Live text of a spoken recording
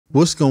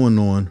What's going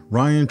on?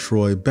 Ryan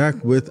Troy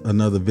back with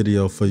another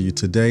video for you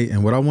today.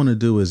 And what I want to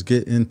do is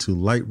get into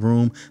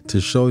Lightroom to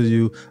show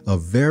you a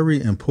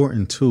very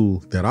important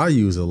tool that I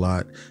use a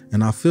lot.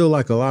 And I feel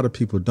like a lot of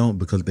people don't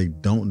because they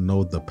don't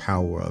know the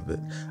power of it.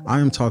 I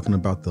am talking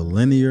about the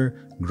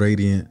linear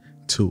gradient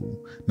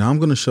tool. Now I'm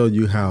going to show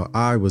you how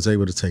I was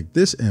able to take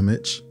this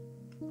image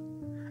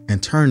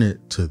and turn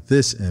it to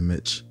this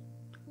image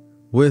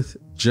with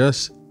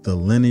just the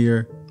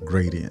linear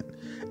gradient.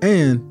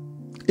 And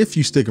if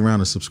you stick around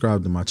and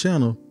subscribe to my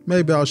channel,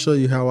 maybe I'll show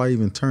you how I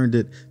even turned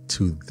it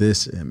to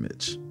this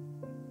image.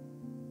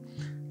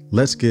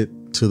 Let's get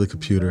to the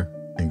computer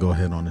and go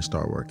ahead on and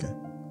start working.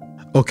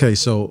 Okay,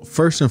 so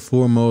first and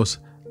foremost,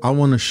 I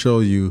want to show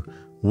you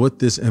what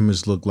this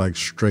image looked like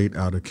straight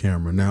out of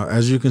camera. Now,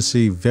 as you can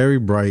see, very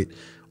bright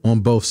on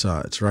both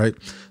sides, right?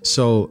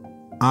 So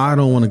I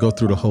don't want to go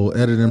through the whole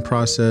editing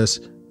process.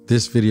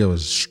 This video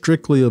is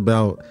strictly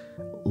about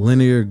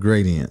linear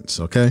gradients,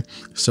 okay?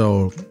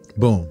 So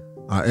boom.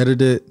 I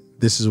edited it.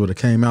 This is what it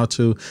came out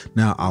to.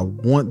 Now I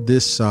want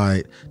this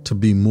side to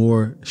be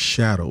more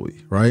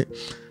shadowy, right?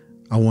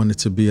 I want it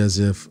to be as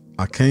if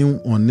I came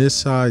on this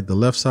side, the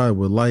left side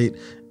with light,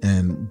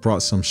 and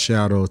brought some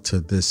shadow to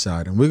this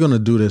side. And we're going to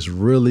do this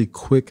really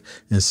quick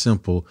and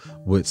simple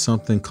with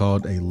something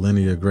called a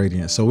linear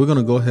gradient. So we're going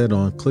to go ahead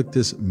and click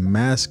this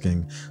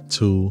masking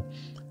tool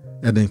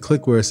and then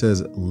click where it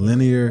says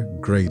linear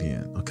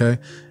gradient. Okay.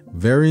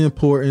 Very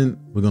important.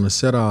 We're going to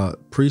set our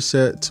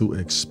preset to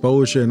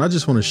exposure. And I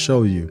just want to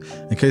show you,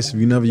 in case if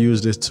you never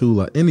used this tool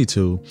or any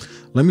tool,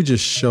 let me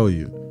just show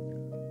you.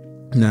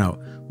 Now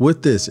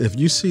with this, if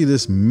you see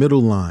this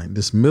middle line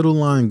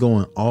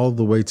going all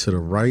the way to the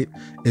right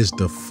is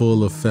the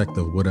full effect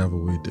of whatever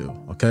we do.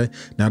 Okay.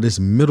 Now this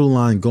middle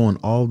line going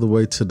all the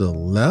way to the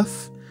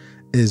left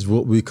is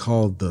what we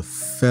call the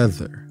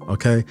feather.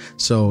 Okay,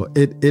 so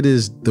it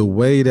is the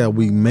way that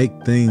we make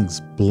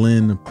things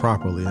blend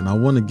properly. And I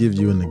want to give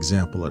you an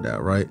example of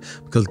that, right?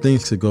 Because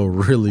things could go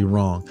really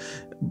wrong.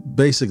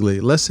 Basically,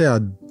 let's say I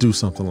do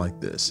something like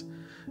this.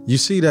 You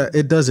see that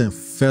it doesn't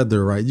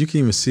feather right. You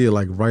can even see it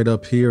like right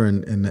up here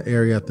in the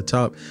area at the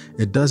top.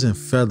 It doesn't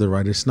feather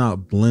right. It's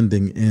not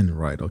blending in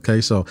right.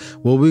 Okay, so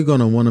what we're going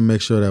to want to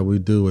make sure that we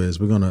do is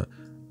we're going to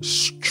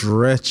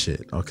stretch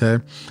it. Okay,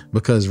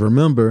 because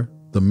remember,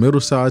 the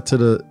middle side to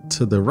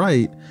the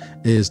right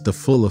is the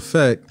full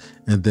effect,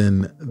 and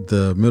then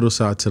the middle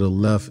side to the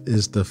left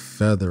is the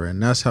feather,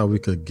 and that's how we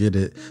could get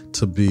it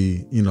to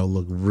be, you know,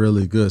 look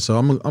really good. So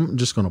I'm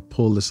just gonna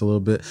pull this a little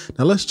bit.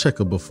 Now let's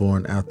check a before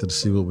and after to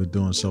see what we're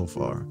doing so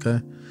far.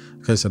 Okay,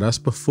 so that's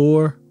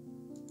before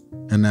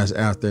and that's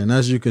after. And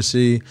as you can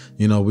see,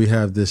 you know, we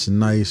have this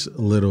nice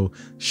little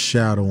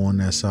shadow on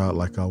that side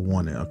like I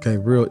wanted. Okay,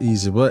 real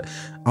easy. But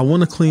I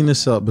want to clean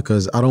this up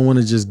because I don't want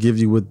to just give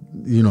you with,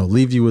 you know,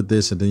 leave you with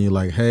this and then you're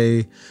like,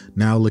 hey,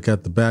 now look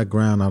at the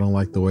background. I don't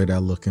like the way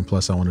that look. And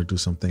plus I want to do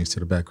some things to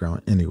the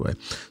background anyway.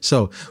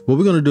 So what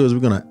we're going to do is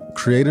we're going to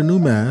create a new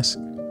mask,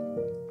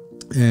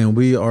 and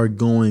we are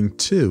going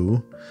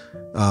to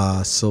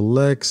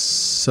select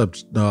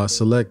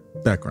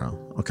background.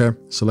 Okay,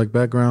 select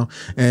background.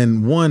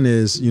 And one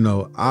is, you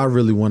know, I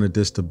really wanted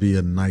this to be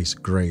a nice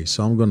gray,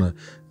 so I'm gonna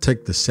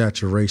take the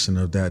saturation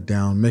of that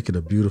down, make it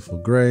a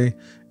beautiful gray,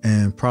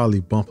 and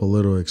probably bump a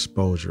little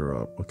exposure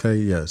up. Okay,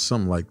 yeah,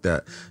 something like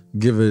that.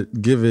 Give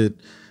it,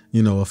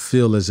 you know, a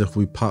feel as if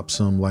we pop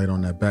some light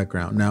on that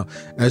background. Now,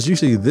 as you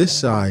see, this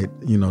side,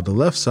 you know, the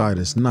left side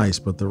is nice,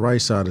 but the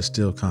right side is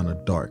still kind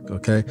of dark.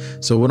 Okay,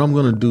 so what I'm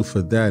going to do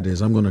for that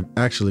is I'm going to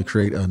actually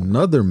create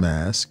another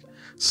mask,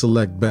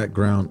 select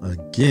background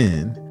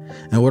again.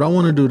 And what I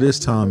want to do this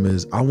time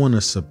is I want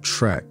to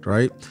subtract,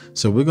 right?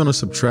 So we're going to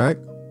subtract.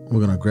 We're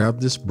going to grab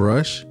this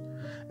brush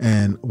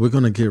and we're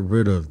going to get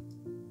rid of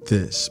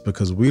this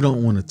because we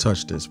don't want to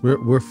touch this.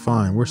 We're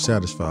fine. We're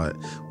satisfied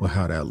with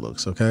how that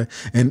looks. Okay.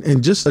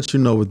 And just let you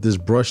know, with this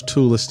brush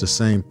tool, it's the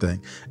same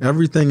thing.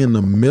 Everything in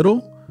the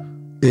middle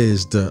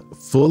is the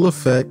full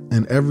effect,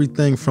 and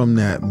everything from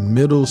that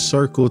middle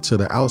circle to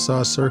the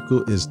outside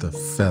circle is the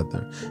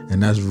feather.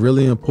 And that's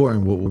really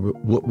important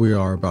what we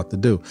are about to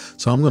do.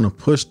 So I'm going to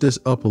push this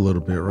up a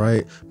little bit,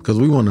 right? Because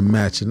we want to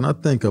match it. And I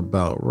think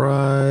about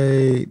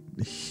right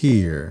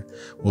here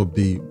will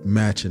be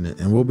matching it.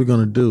 And what we're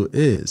going to do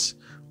is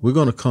we're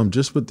going to come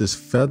just with this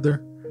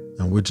feather,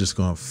 and we're just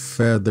going to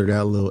feather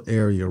that little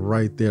area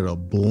right there to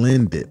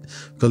blend it,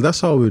 because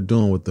that's all we're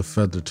doing with the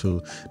feather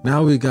tool.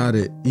 Now we got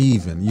it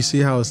even. You see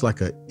how it's like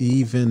an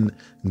even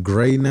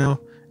gray now,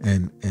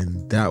 and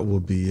that will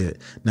be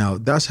it. Now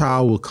that's how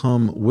I will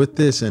come with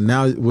this. And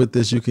now with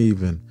this, you can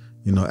even,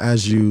 you know,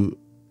 as you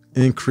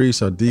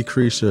increase or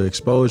decrease your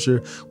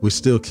exposure, we're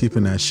still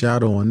keeping that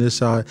shadow on this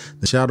side.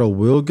 The shadow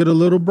will get a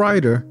little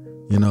brighter,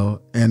 you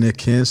know, and it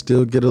can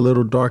still get a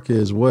little darker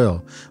as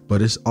well, but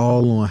it's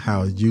all on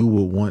how you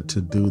would want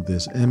to do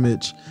this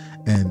image.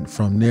 And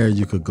from there,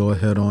 you could go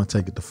ahead on,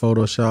 take it to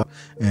Photoshop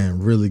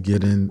and really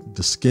get in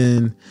the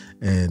skin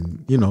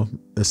and, you know,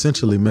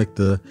 essentially make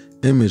the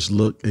image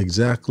look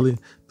exactly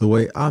the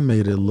way I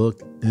made it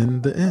look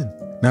in the end.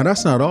 Now,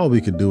 that's not all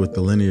we could do with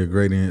the linear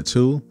gradient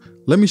tool.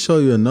 let me show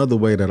you another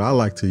way that I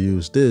like to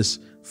use this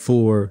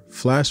for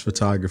flash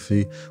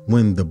photography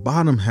when the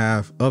bottom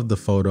half of the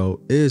photo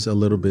is a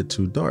little bit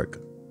too dark.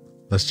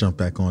 Let's jump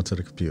back onto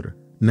the computer.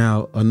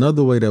 Now,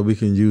 another way that we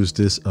can use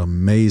this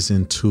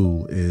amazing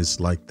tool is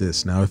like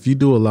this. Now, if you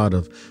do a lot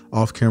of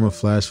off-camera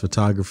flash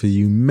photography,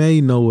 you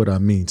may know what I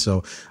mean.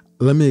 So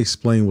let me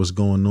explain what's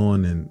going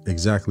on and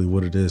exactly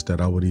what it is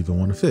that I would even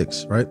want to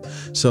fix, right?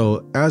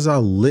 So as I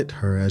lit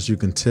her, as you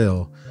can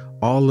tell,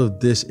 all of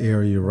this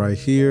area right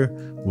here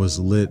was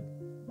lit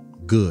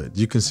good.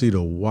 You can see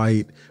the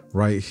white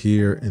right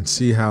here and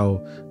see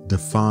how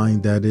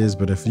defined that is.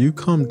 But if you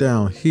come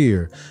down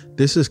here,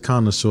 this is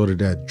kind of sort of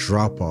that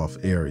drop off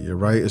area,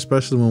 right?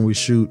 Especially when we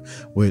shoot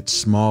with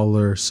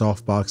smaller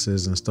soft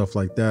boxes and stuff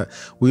like that.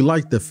 We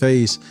like the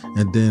face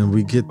and then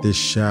we get this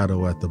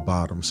shadow at the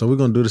bottom. So we're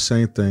going to do the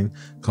same thing.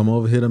 Come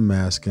over here to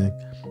masking,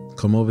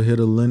 come over here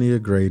to linear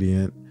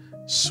gradient,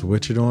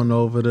 switch it on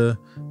over to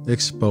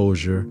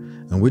exposure,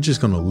 and we're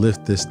just going to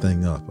lift this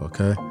thing up.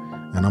 Okay.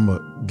 And I'm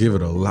gonna give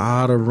it a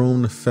lot of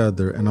room to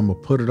feather, and I'm gonna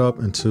put it up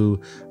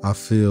until I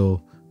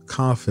feel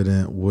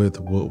confident with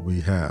what we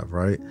have,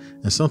 right?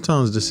 And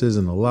sometimes this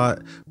isn't a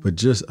lot, but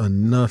just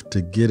enough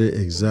to get it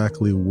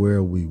exactly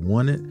where we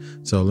want it.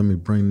 So let me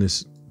bring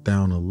this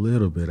down a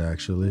little bit,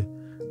 actually,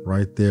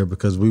 right there,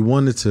 because we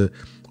wanted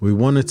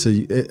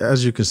to,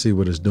 as you can see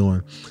what it's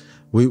doing,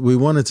 we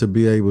wanted to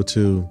be able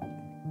to,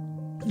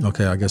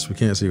 okay, I guess we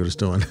can't see what it's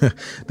doing.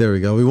 There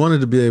we go. We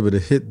wanted to be able to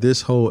hit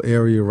this whole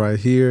area right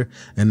here.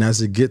 And as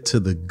it get to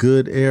the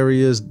good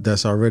areas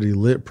that's already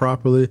lit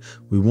properly,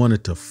 we want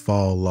it to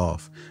fall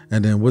off.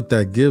 And then what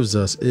that gives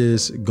us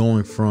is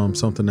going from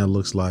something that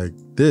looks like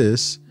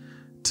this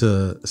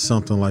to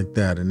something like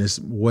that. And it's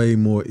way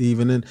more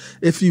even. And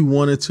if you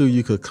wanted to,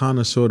 you could kind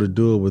of sort of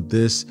do it with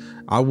this.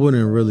 I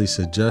wouldn't really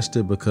suggest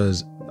it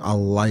because I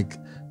like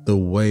the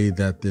way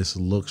that this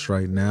looks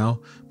right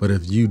now. But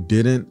if you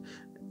didn't,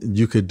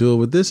 you could do it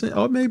with this,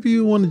 or maybe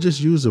you want to just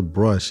use a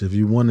brush if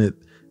you wanted,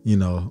 you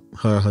know,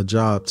 her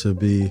job to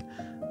be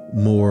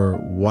more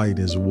white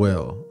as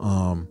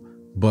well.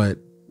 But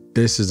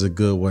this is a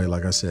good way.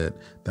 Like I said,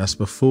 that's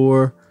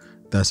before,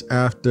 that's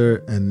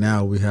after, and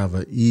now we have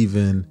an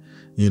even,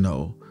 you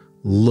know,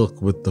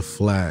 look with the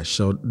flash.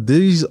 So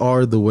these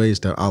are the ways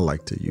that I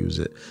like to use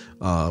it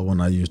when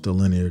I use the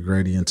linear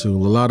gradient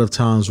tool. A lot of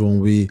times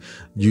when we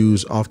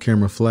use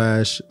off-camera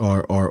flash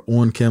or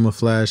on-camera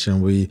flash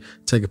and we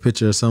take a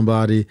picture of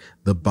somebody,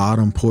 the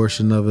bottom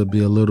portion of it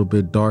be a little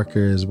bit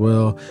darker as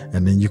well,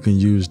 and then you can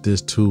use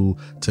this tool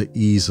to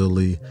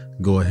easily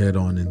go ahead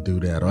on and do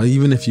that. Or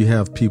even if you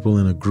have people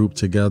in a group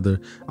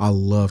together, I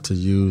love to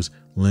use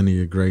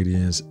linear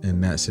gradients in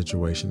that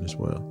situation as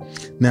well.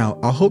 Now,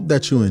 I hope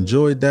that you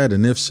enjoyed that,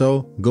 and if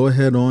so, go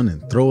ahead on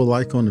and throw a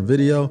like on the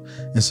video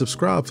and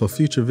subscribe for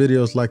future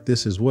videos like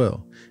this as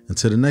well.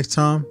 Until the next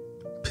time,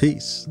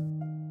 peace.